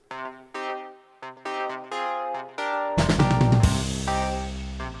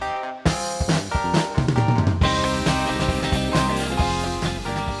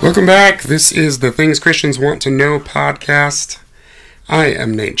Welcome back. This is the Things Christians Want to Know podcast. I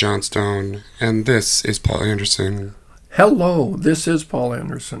am Nate Johnstone, and this is Paul Anderson. Hello, this is Paul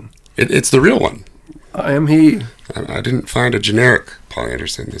Anderson. It's the real one. I am he. I didn't find a generic Paul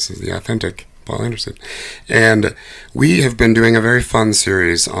Anderson. This is the authentic Paul Anderson. And we have been doing a very fun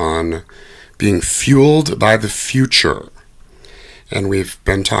series on being fueled by the future. And we've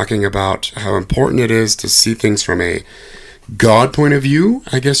been talking about how important it is to see things from a God point of view,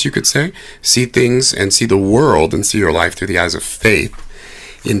 I guess you could say. See things and see the world and see your life through the eyes of faith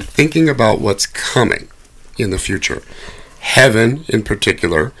in thinking about what's coming in the future. Heaven in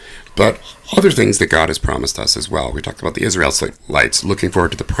particular, but other things that God has promised us as well. We talked about the Israelites looking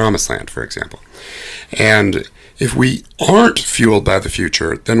forward to the promised land, for example. And if we aren't fueled by the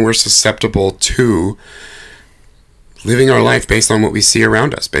future, then we're susceptible to living our life based on what we see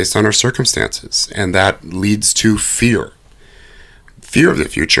around us, based on our circumstances. And that leads to fear. Fear of the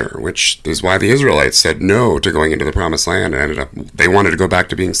future, which is why the Israelites said no to going into the promised land and they wanted to go back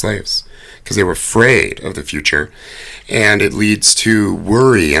to being slaves because they were afraid of the future. And it leads to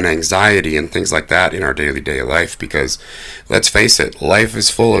worry and anxiety and things like that in our daily life because, let's face it, life is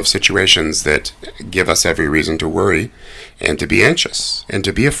full of situations that give us every reason to worry and to be anxious and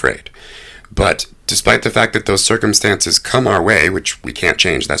to be afraid. But despite the fact that those circumstances come our way, which we can't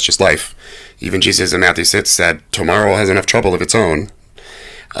change, that's just life. Even Jesus in Matthew 6 said, tomorrow has enough trouble of its own.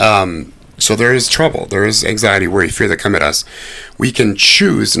 So there is trouble, there is anxiety, worry, fear that come at us. We can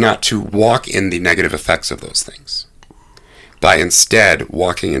choose not to walk in the negative effects of those things by instead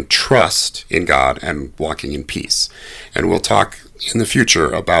walking in trust in God and walking in peace. And we'll talk in the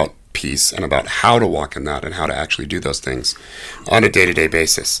future about peace and about how to walk in that and how to actually do those things on a day-to-day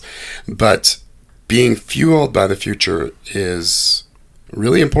basis. But being fueled by the future is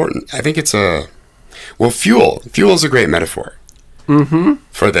really important. I think it's fuel is a great metaphor.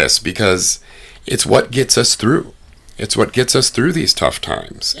 For this, because it's what gets us through. It's what gets us through these tough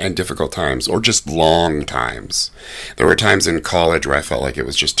times and difficult times, or just long times. There were times in college where I felt like it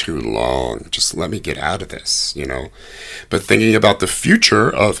was just too long. Just let me get out of this, But thinking about the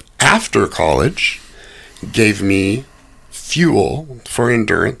future of after college gave me fuel for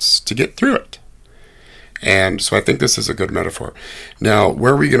endurance to get through it. And so I think this is a good metaphor. Now,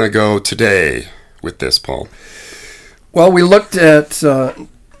 where are we going to go today with this, Paul? Well, we looked at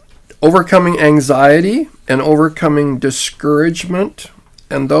overcoming anxiety and overcoming discouragement.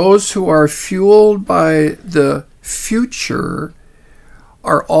 And those who are fueled by the future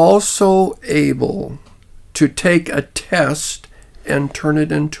are also able to take a test and turn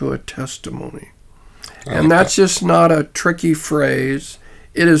it into a testimony. And that's just not a tricky phrase.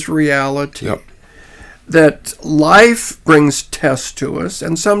 It is reality. Yep. That life brings tests to us,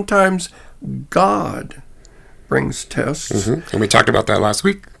 and sometimes God brings tests. And we talked about that last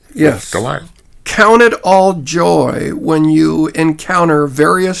week. Yes. With Goliath. Count it all joy when you encounter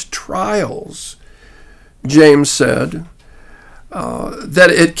various trials, James said, that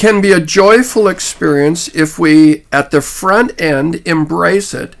it can be a joyful experience if we, at the front end,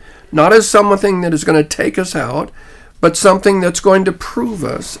 embrace it, not as something that is going to take us out, but something that's going to prove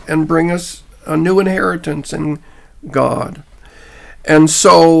us and bring us a new inheritance in God. And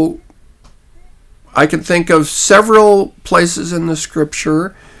so I can think of several places in the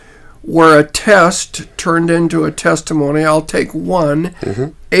scripture where a test turned into a testimony. I'll take one.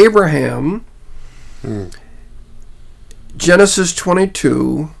 Abraham, Genesis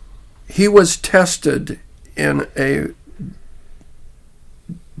 22, he was tested in a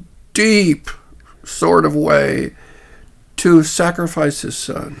deep sort of way to sacrifice his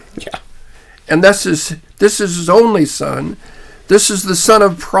son. Yeah. And this is his only son. This is the son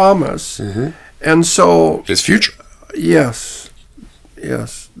of promise. And so his future. Yes.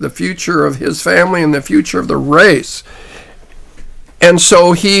 The future of his family and the future of the race. And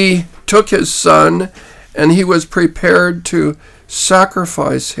so he took his son and he was prepared to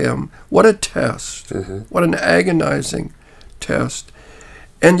sacrifice him. What a test. What an agonizing test.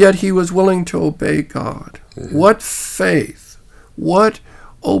 And yet he was willing to obey God. What faith. What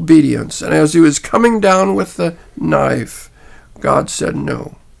obedience. And as he was coming down with the knife, God said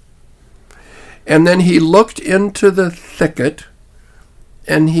no. And then he looked into the thicket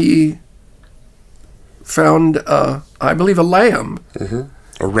and he found, I believe, a lamb.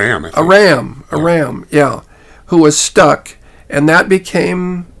 A ram, I think. A ram, who was stuck. And that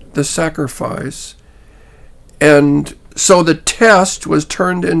became the sacrifice. And so the test was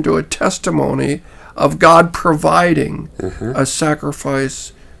turned into a testimony of God providing a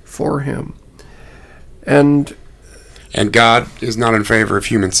sacrifice for him. And God is not in favor of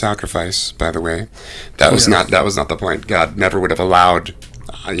human sacrifice, by the way. That was not the point. God never would have allowed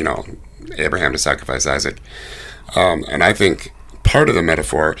Abraham to sacrifice Isaac. And I think part of the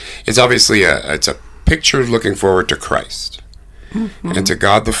metaphor is obviously it's a picture looking forward to Christ and to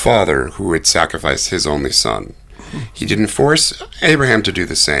God the Father, who would sacrifice his only son. He didn't force Abraham to do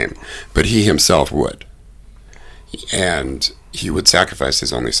the same, but he himself would. And he would sacrifice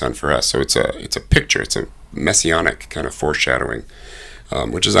his only son for us. So it's a picture. It's a messianic kind of foreshadowing,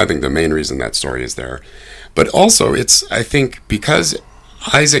 which is, I think, the main reason that story is there. But also, I think, because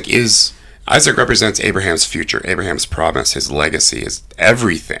Isaac represents Abraham's future, Abraham's promise, his legacy, his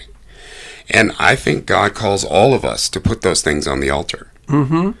everything. And I think God calls all of us to put those things on the altar.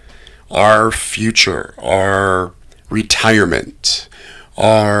 Mm-hmm. Our future, our retirement,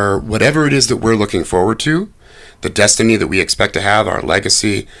 our whatever it is that we're looking forward to, the destiny that we expect to have, our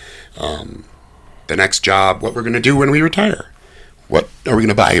legacy, the next job, what we're going to do when we retire. What are we going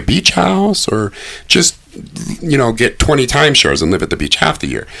to buy, a beach house, or just get 20 timeshares and live at the beach half the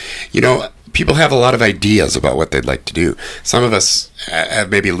year? People have a lot of ideas about what they'd like to do. Some of us have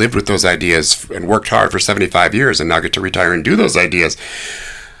maybe lived with those ideas and worked hard for 75 years and now get to retire and do those ideas.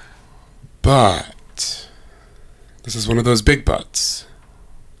 But this is one of those big buts.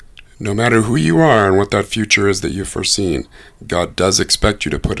 No matter who you are and what that future is that you've foreseen, God does expect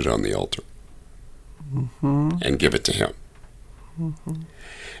you to put it on the altar and give it to him.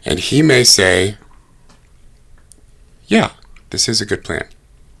 And he may say, yeah, this is a good plan.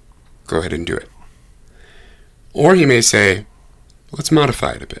 Go ahead and do it. Or he may say, let's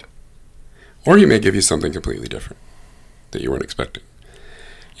modify it a bit. Or he may give you something completely different that you weren't expecting.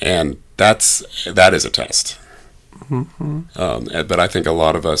 And that is a test. But I think a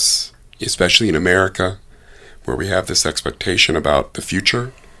lot of us, especially in America, where we have this expectation about the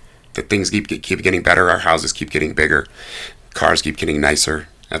future, that things keep getting better, our houses keep getting bigger, cars keep getting nicer,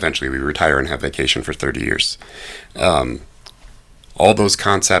 eventually we retire and have vacation for 30 years. All those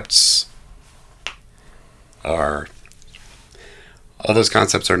concepts are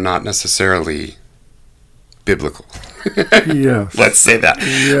not necessarily biblical. Yeah. Let's say that.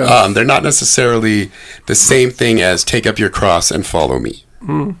 Yeah. They're not necessarily the same thing as take up your cross and follow me.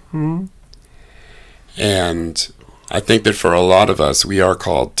 Mm-hmm. And I think that for a lot of us, we are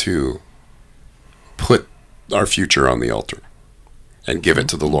called to put our future on the altar and give it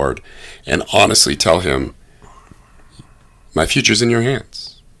to the Lord and honestly tell him, my future's in your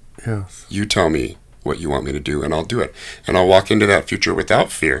hands. Yes. You tell me what you want me to do, and I'll do it. And I'll walk into that future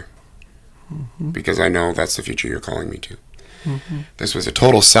without fear, because I know that's the future you're calling me to. This was a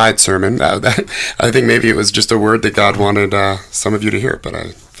total side sermon. I think maybe it was just a word that God wanted some of you to hear, but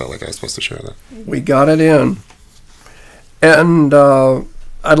I felt like I was supposed to share that. We got it in. And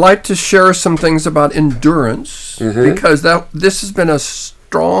I'd like to share some things about endurance, because this has been a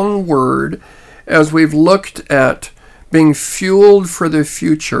strong word as we've looked at being fueled for the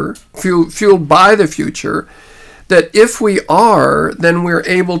future, fueled by the future, that if we are, then we're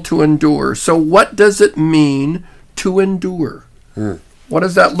able to endure. So what does it mean to endure? What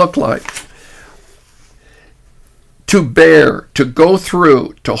does that look like? To bear, to go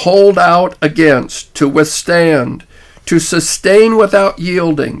through, to hold out against, to withstand, to sustain without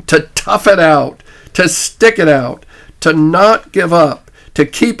yielding, to tough it out, to stick it out, to not give up, to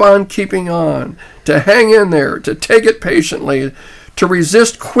keep on keeping on, to hang in there, to take it patiently, to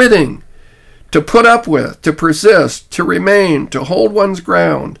resist quitting, to put up with, to persist, to remain, to hold one's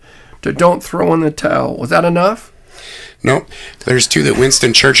ground, to don't throw in the towel. Was that enough? Nope. There's two that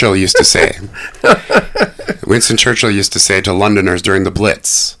Winston Churchill used to say. Winston Churchill used to say to Londoners during the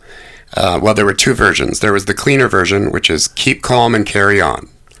Blitz. Well, there were two versions. There was the cleaner version, which is keep calm and carry on.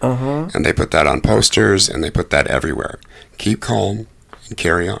 And they put that on posters, and they put that everywhere. Keep calm and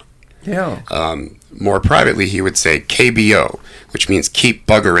carry on. Yeah. More privately, he would say KBO, which means keep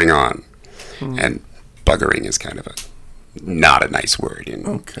buggering on. And buggering is kind of not a nice word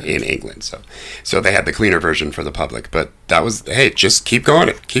in England. So they had the cleaner version for the public. But that was, hey, just keep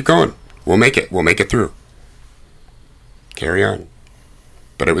going. Keep going. We'll make it. We'll make it through. Carry on.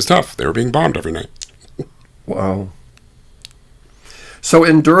 But it was tough. They were being bombed every night. Wow. So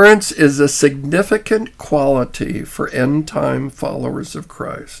endurance is a significant quality for end-time followers of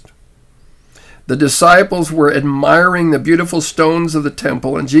Christ. The disciples were admiring the beautiful stones of the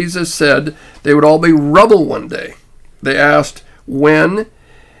temple, and Jesus said they would all be rubble one day. They asked, when?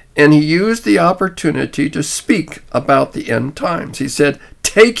 And he used the opportunity to speak about the end times. He said,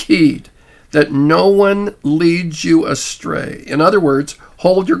 take heed that no one leads you astray. In other words,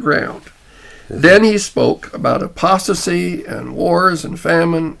 hold your ground. Then he spoke about apostasy and wars and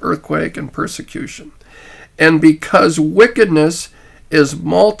famine, earthquake and persecution. And because wickedness is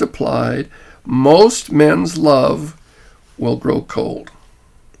multiplied, most men's love will grow cold.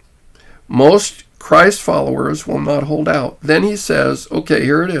 Most Christ followers will not hold out. Then he says, okay,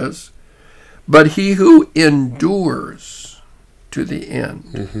 here it is. But he who endures to the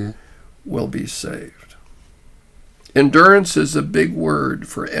end will be saved. Endurance is a big word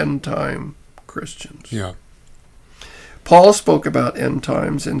for end time Christians. Yeah. Paul spoke about end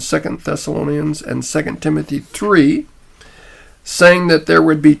times in 2 Thessalonians and 2 Timothy 3, saying that there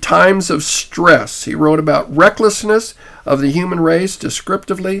would be times of stress. He wrote about recklessness of the human race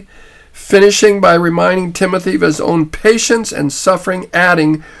descriptively, finishing by reminding Timothy of his own patience and suffering,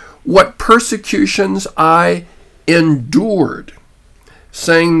 adding, "What persecutions I endured,"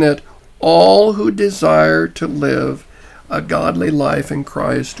 saying that all who desire to live a godly life in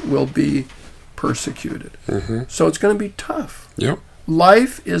Christ will be persecuted. So it's going to be tough. Yep.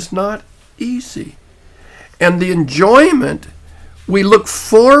 Life is not easy. And the enjoyment, we look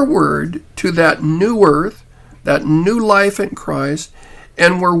forward to that new earth, that new life in Christ,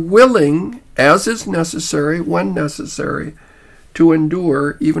 and we're willing, as is necessary, when necessary, to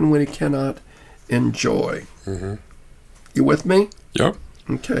endure even when we cannot enjoy. You with me? Yep.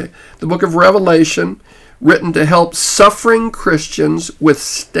 Okay. The book of Revelation, written to help suffering Christians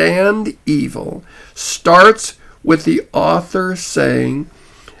withstand evil, starts with the author saying,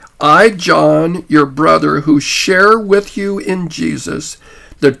 "I, John, your brother, who share with you in Jesus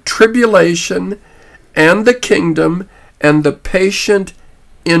the tribulation and the kingdom and the patient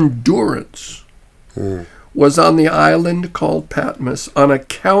endurance, was on the island called Patmos on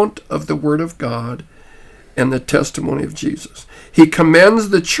account of the word of God and the testimony of Jesus. He commends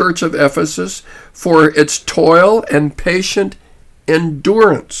the church of Ephesus for its toil and patient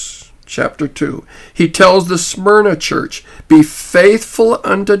endurance." Chapter 2. He tells the Smyrna church, "Be faithful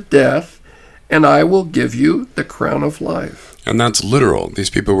unto death, and I will give you the crown of life." And that's literal. These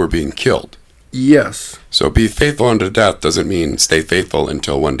people were being killed. Yes. So be faithful unto death doesn't mean stay faithful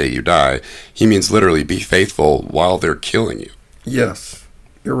until one day you die. He means literally be faithful while they're killing you. Yes.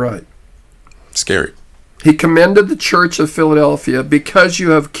 You're right. Scary. He commended the church of Philadelphia, "Because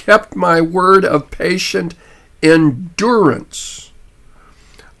you have kept my word of patient endurance,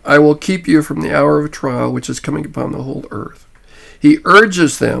 I will keep you from the hour of trial which is coming upon the whole earth." He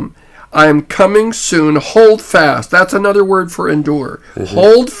urges them, "I am coming soon. Hold fast." That's another word for endure.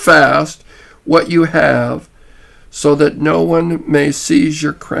 Hold fast what you have, so that no one may seize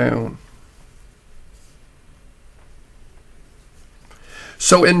your crown.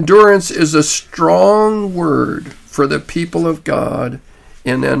 So endurance is a strong word for the people of God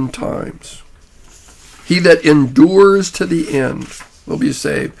in end times. He that endures to the end will be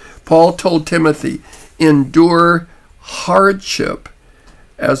saved. Paul told Timothy, "Endure hardship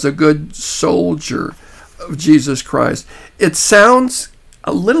as a good soldier of Jesus Christ." It sounds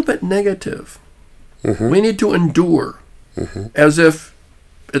a little bit negative. We need to endure as if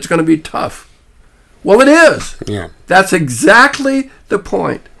it's going to be tough. Well, it is. Yeah. That's exactly the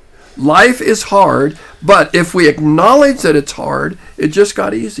point. Life is hard, but if we acknowledge that it's hard, it just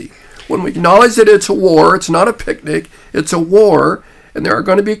got easy. When we acknowledge that it's a war, it's not a picnic, it's a war, and there are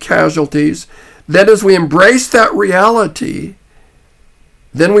going to be casualties, then as we embrace that reality,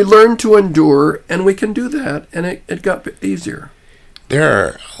 then we learn to endure, and we can do that, and it got easier. There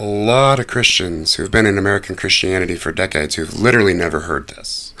are a lot of Christians who've been in American Christianity for decades who've literally never heard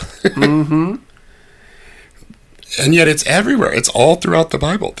this. And yet it's everywhere. It's all throughout the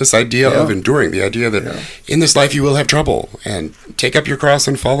Bible. This idea of enduring, the idea that in this life you will have trouble, and take up your cross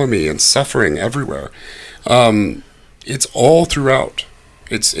and follow me, and suffering everywhere. It's all throughout.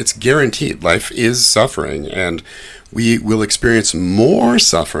 It's guaranteed. Life is suffering, and we will experience more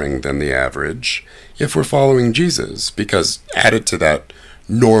suffering than the average if we're following Jesus, because added to that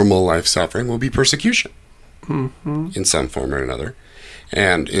normal life suffering will be persecution in some form or another.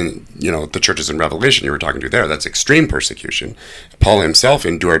 And in the churches in Revelation you were talking to there, that's extreme persecution. Paul himself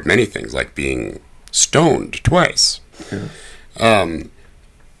endured many things, like being stoned twice.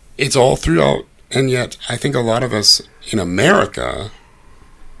 It's all throughout, and yet I think a lot of us in America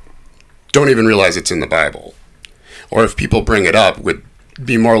don't even realize it's in the Bible. Or if people bring it up, would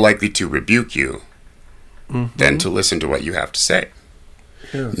be more likely to rebuke you than to listen to what you have to say.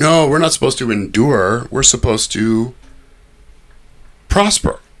 No, we're not supposed to endure. We're supposed to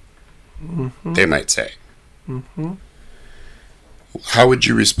prosper, they might say. How would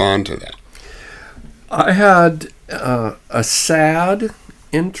you respond to that? I had a sad,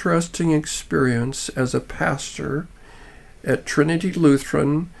 interesting experience as a pastor at Trinity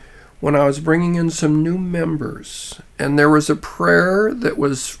Lutheran when I was bringing in some new members. And there was a prayer that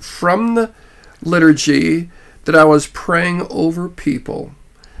was from the liturgy that I was praying over people,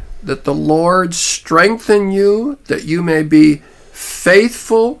 that the Lord strengthen you, that you may be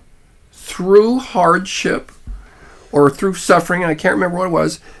faithful through hardship or through suffering, I can't remember what it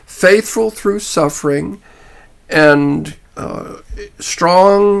was, faithful through suffering and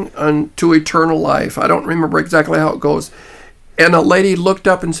strong unto eternal life. I don't remember exactly how it goes. And a lady looked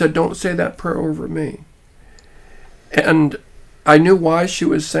up and said, "Don't say that prayer over me." And I knew why she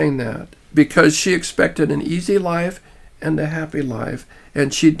was saying that, because she expected an easy life and a happy life.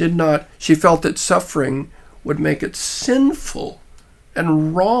 And she felt that suffering would make it sinful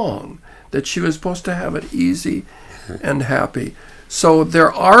and wrong, that she was supposed to have it easy and happy. So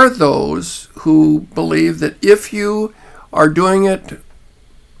there are those who believe that if you are doing it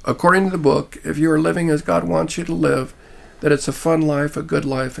according to the book, if you are living as God wants you to live, that it's a fun life, a good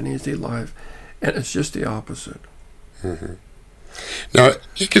life, an easy life. And it's just the opposite. Mm-hmm. Now,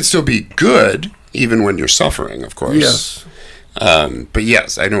 it can still be good even when you're suffering, of course. Yes. But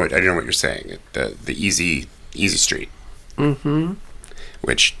yes, I know what you're saying. The easy street. Mm-hmm.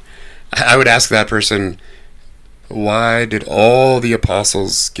 Which I would ask that person, why did all the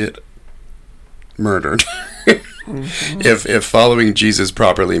apostles get murdered? Mm-hmm. If following Jesus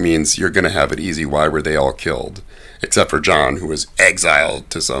properly means you're going to have it easy, why were they all killed? Except for John, who was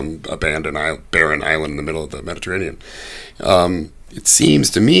exiled to some abandoned barren island in the middle of the Mediterranean. It seems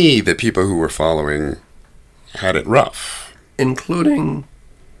to me that people who were following had it rough. Including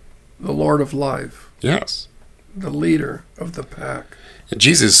the Lord of life. Yes. The leader of the pack. And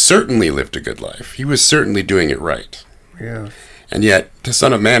Jesus certainly lived a good life. He was certainly doing it right. Yeah. And yet, the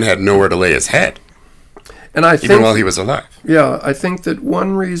Son of Man had nowhere to lay his head. And I think, even while he was alive. Yeah, I think that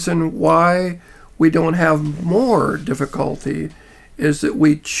one reason why we don't have more difficulty is that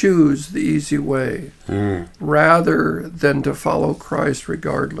we choose the easy way rather than to follow Christ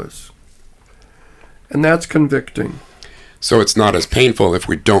regardless. And that's convicting. So it's not as painful if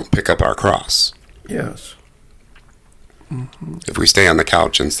we don't pick up our cross. Yes. Mm-hmm. If we stay on the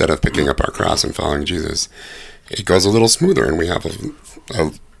couch instead of picking up our cross and following Jesus, it goes a little smoother and we have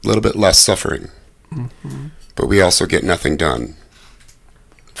a little bit less suffering. Mm-hmm. But we also get nothing done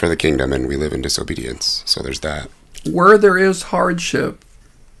for the kingdom and we live in disobedience. So there's that. Where there is hardship,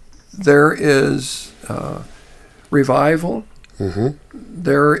 there is revival. Mm-hmm.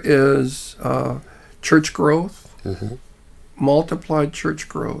 There is church growth, mm-hmm. multiplied church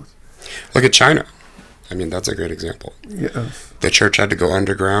growth. Look at China. I mean, that's a great example. Yes. The church had to go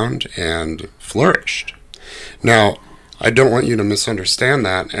underground and flourished. Now, I don't want you to misunderstand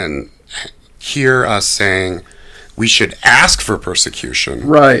that and hear us saying we should ask for persecution.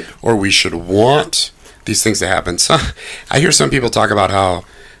 Right. Or we should want these things to happen. So, I hear some people talk about how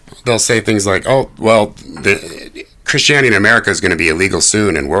they'll say things like, oh, well, Christianity in America is going to be illegal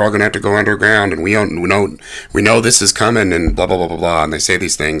soon, and we're all going to have to go underground, and we know this is coming, and blah, blah, blah, blah, blah, and they say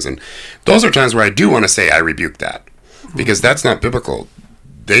these things. And those are times where I do want to say I rebuke that, because that's not biblical.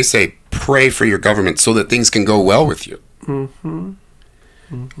 They say pray for your government so that things can go well with you. Mm-hmm.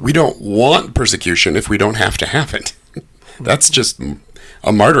 Mm-hmm. We don't want persecution if we don't have to have it. That's just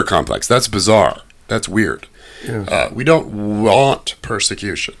a martyr complex. That's bizarre. That's weird. Yes. We don't want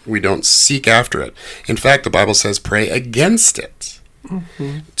persecution. We don't seek after it. In fact, the Bible says pray against it,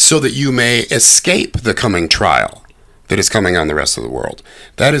 mm-hmm. so that you may escape the coming trial that is coming on the rest of the world.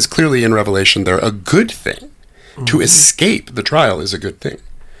 That is clearly in Revelation there a good thing. Mm-hmm. To escape the trial is a good thing.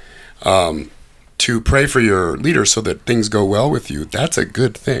 To pray for your leader so that things go well with you, that's a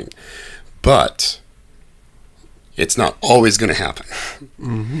good thing. But it's not always going to happen.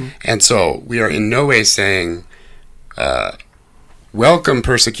 Mm-hmm. And so we are in no way saying, welcome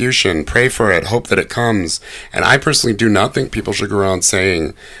persecution, pray for it, hope that it comes. And I personally do not think people should go around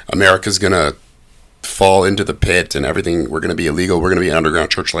saying America's going to fall into the pit and everything, we're going to be illegal, we're going to be an underground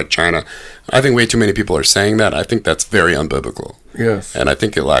church like China. I think way too many people are saying that. I think that's very unbiblical. Yes. And I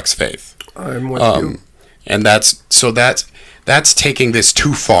think it lacks faith. I'm with you. And that's taking this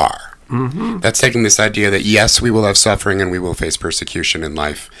too far. Mm-hmm. That's taking this idea that, yes, we will have suffering and we will face persecution in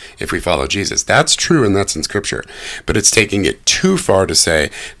life if we follow Jesus. That's true, and that's in Scripture. But it's taking it too far to say,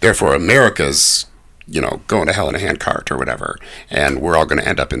 therefore, America's, going to hell in a handcart or whatever, and we're all going to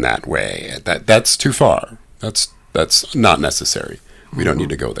end up in that way. That's too far. That's not necessary. We don't need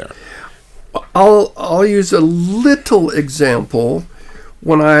to go there. I'll use a little example.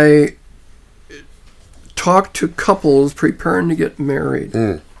 When I talk to couples preparing to get married,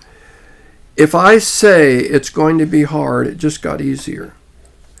 if I say it's going to be hard, it just got easier.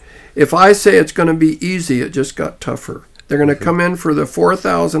 If I say it's going to be easy, it just got tougher. They're going to come in for the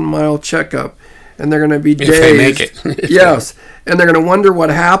 4,000-mile checkup, and they're going to be dazed. If they make it. Yes, and they're going to wonder what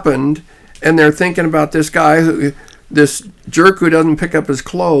happened, and they're thinking about this guy this jerk who doesn't pick up his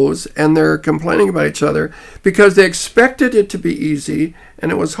clothes, and they're complaining about each other because they expected it to be easy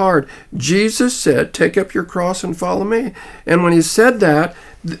and it was hard. Jesus said, take up your cross and follow me. And when he said that,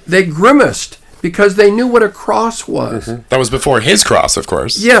 they grimaced because they knew what a cross was. Mm-hmm. That was before his cross, of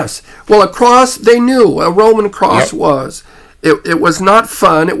course. Yes. Well, a cross, they knew a Roman cross Yep. was. It was not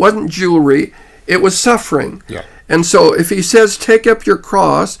fun. It wasn't jewelry. It was suffering. Yeah. And so if he says, take up your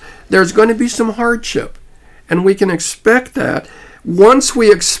cross, there's going to be some hardship. And we can expect that. Once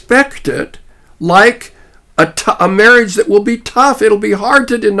we expect it, like a marriage that will be tough, it'll be hard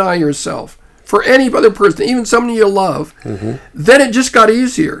to deny yourself for any other person, even someone you love, then it just got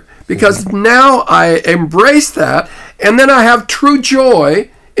easier. Because now I embrace that, and then I have true joy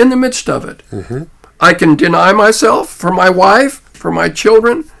in the midst of it. I can deny myself for my wife, for my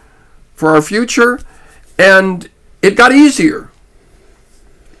children, for our future, and it got easier.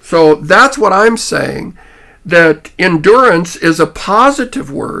 So that's what I'm saying, that endurance is a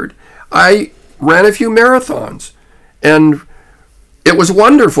positive word. I ran a few marathons, and it was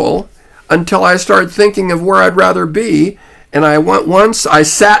wonderful until I started thinking of where I'd rather be. And I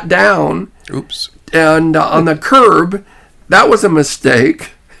sat down. Oops. And on the curb, that was a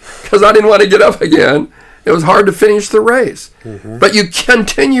mistake because I didn't want to get up again. It was hard to finish the race. But you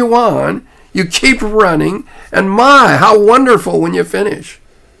continue on, you keep running, and my, how wonderful when you finish.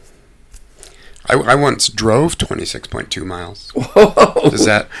 I once drove 26.2 miles. Whoa. Does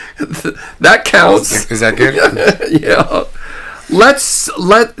that counts. Is that good? Yeah.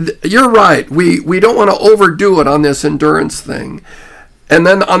 You're right. We don't want to overdo it on this endurance thing. And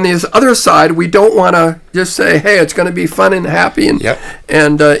then on this other side, we don't want to just say, hey, it's going to be fun and happy and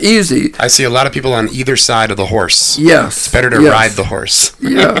easy. I see a lot of people on either side of the horse. Yes. It's better to ride the horse.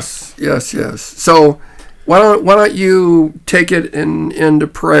 Yes. So why don't you take it into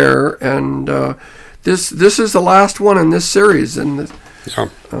prayer? And this is the last one in this series. And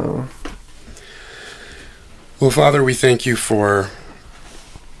well, Father, we thank you for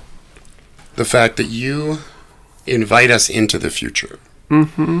the fact that you invite us into the future.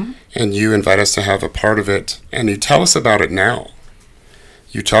 And you invite us to have a part of it, and you tell us about it now.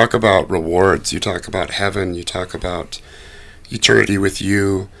 You talk about rewards, you talk about heaven, you talk about eternity with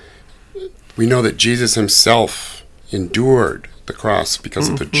you. We know that Jesus himself endured the cross because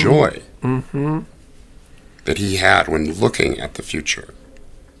of the joy that he had when looking at the future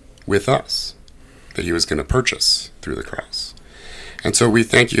with us, that he was going to purchase through the cross. And so we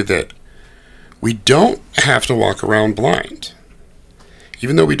thank you that we don't have to walk around blind.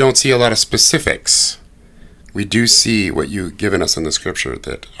 Even though we don't see a lot of specifics, we do see what you've given us in the scripture,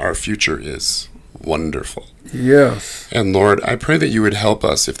 that our future is wonderful. Yes. And Lord, I pray that you would help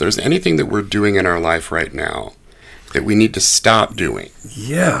us if there's anything that we're doing in our life right now that we need to stop doing.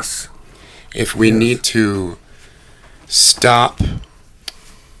 Yes. If we need to stop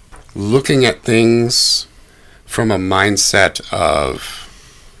looking at things from a mindset of,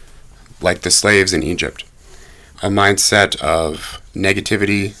 like the slaves in Egypt, a mindset of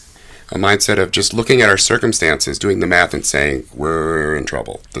negativity, a mindset of just looking at our circumstances, doing the math and saying, we're in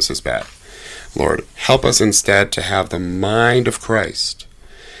trouble, this is bad. Lord, help us instead to have the mind of Christ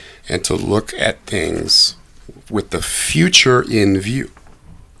and to look at things with the future in view.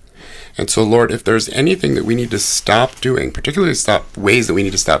 And so, Lord, if there's anything that we need to stop doing, particularly ways that we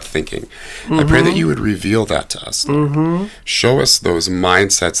need to stop thinking, I pray that you would reveal that to us, Lord. Show us those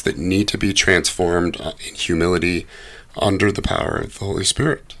mindsets that need to be transformed in humility under the power of the Holy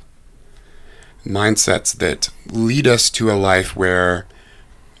Spirit. Mindsets that lead us to a life where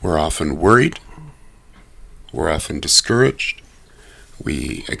we're often worried, we're often discouraged,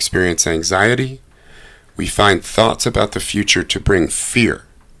 we experience anxiety, we find thoughts about the future to bring fear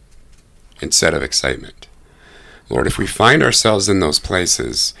instead of excitement. Lord, if we find ourselves in those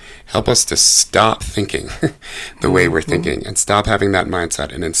places, help us to stop thinking the way we're thinking and stop having that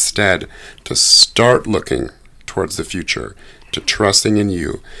mindset, and instead to start looking towards the future, to trusting in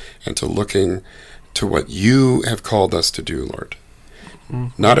you, and to looking to what you have called us to do, Lord.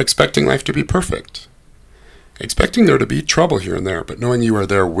 Not expecting life to be perfect, expecting there to be trouble here and there, but knowing you are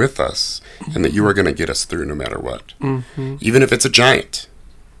there with us and that you are going to get us through no matter what. Even if it's a giant,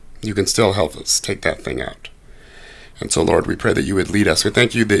 you can still help us take that thing out. And so, Lord, we pray that you would lead us. We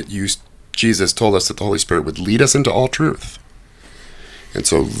thank you that Jesus told us that the Holy Spirit would lead us into all truth. And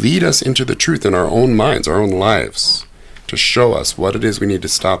so lead us into the truth in our own minds, our own lives, to show us what it is we need to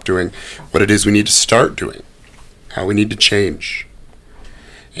stop doing, what it is we need to start doing, how we need to change.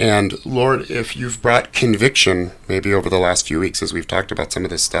 And Lord, if you've brought conviction, maybe over the last few weeks as we've talked about some of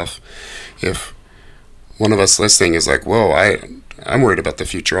this stuff, if one of us listening is like, whoa, I'm worried about the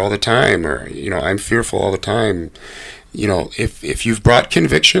future all the time, or, I'm fearful all the time. If you've brought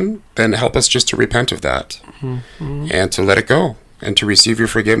conviction, then help us just to repent of that and to let it go and to receive your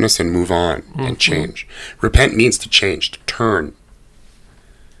forgiveness and move on and change. Repent means to change, to turn.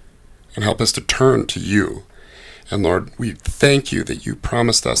 And help us to turn to you. And Lord, we thank you that you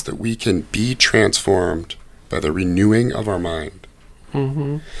promised us that we can be transformed by the renewing of our mind.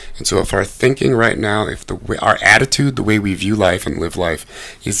 And so if our thinking right now, if our attitude, the way we view life and live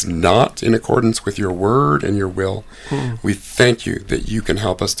life is not in accordance with your word and your will, we thank you that you can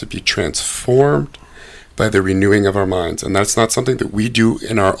help us to be transformed by the renewing of our minds. And that's not something that we do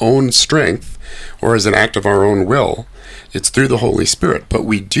in our own strength or as an act of our own will. It's through the Holy Spirit, but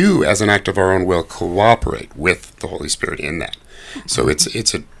we do, as an act of our own will, cooperate with the Holy Spirit in that. So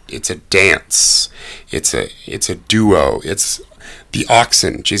it's a dance, it's a duo. It's the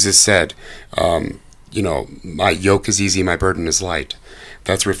oxen. Jesus said, my yoke is easy, my burden is light.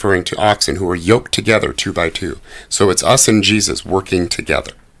 That's referring to oxen who are yoked together 2 by 2. So it's us and Jesus working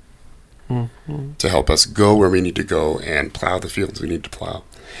together to help us go where we need to go and plow the fields we need to plow.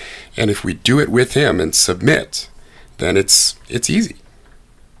 And if we do it with him and submit, then it's easy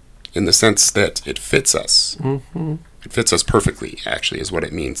in the sense that it fits us. It fits us perfectly, actually, is what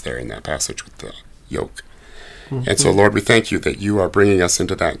it means there in that passage with the yoke. And so, Lord, we thank you that you are bringing us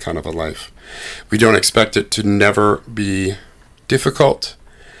into that kind of a life. We don't expect it to never be difficult,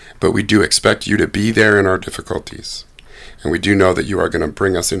 but we do expect you to be there in our difficulties. And we do know that you are going to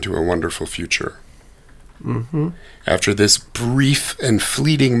bring us into a wonderful future. After this brief and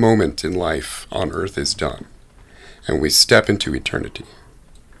fleeting moment in life on earth is done, and we step into eternity.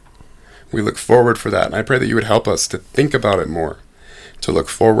 We look forward for that, and I pray that you would help us to think about it more, to look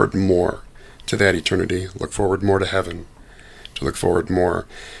forward more to that eternity, look forward more to heaven, to look forward more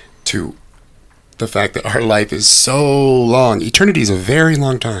to the fact that our life is so long. Eternity is a very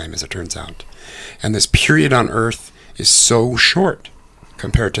long time, as it turns out. And this period on earth is so short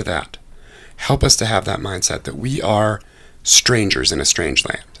compared to that. Help us to have that mindset that we are strangers in a strange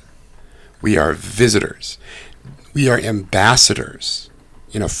land. We are visitors. We are ambassadors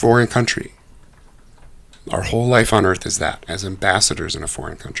in a foreign country. Our whole life on earth is that, as ambassadors in a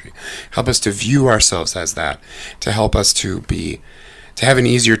foreign country. Help us to view ourselves as that, to help us to have an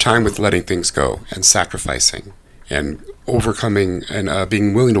easier time with letting things go and sacrificing and overcoming and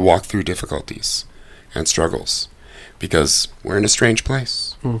being willing to walk through difficulties and struggles, because we're in a strange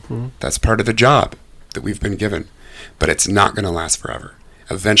place. That's part of the job that we've been given, but it's not going to last forever.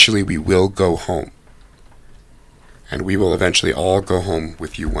 Eventually we will go home. And we will eventually all go home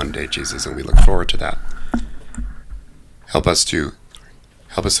with you one day, Jesus, and we look forward to that. Help us to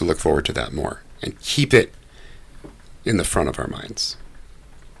look forward to that more and keep it in the front of our minds.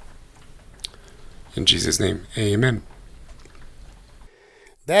 In Jesus' name, amen.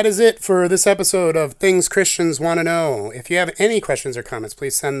 That is it for this episode of Things Christians Want to Know. If you have any questions or comments,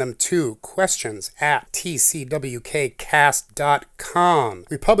 please send them to questions@tcwkcast.com.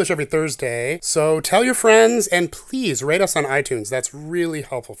 We publish every Thursday, so tell your friends and please rate us on iTunes. That's really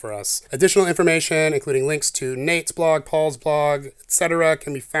helpful for us. Additional information, including links to Nate's blog, Paul's blog, etc.,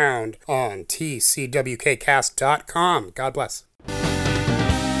 can be found on tcwkcast.com. God bless.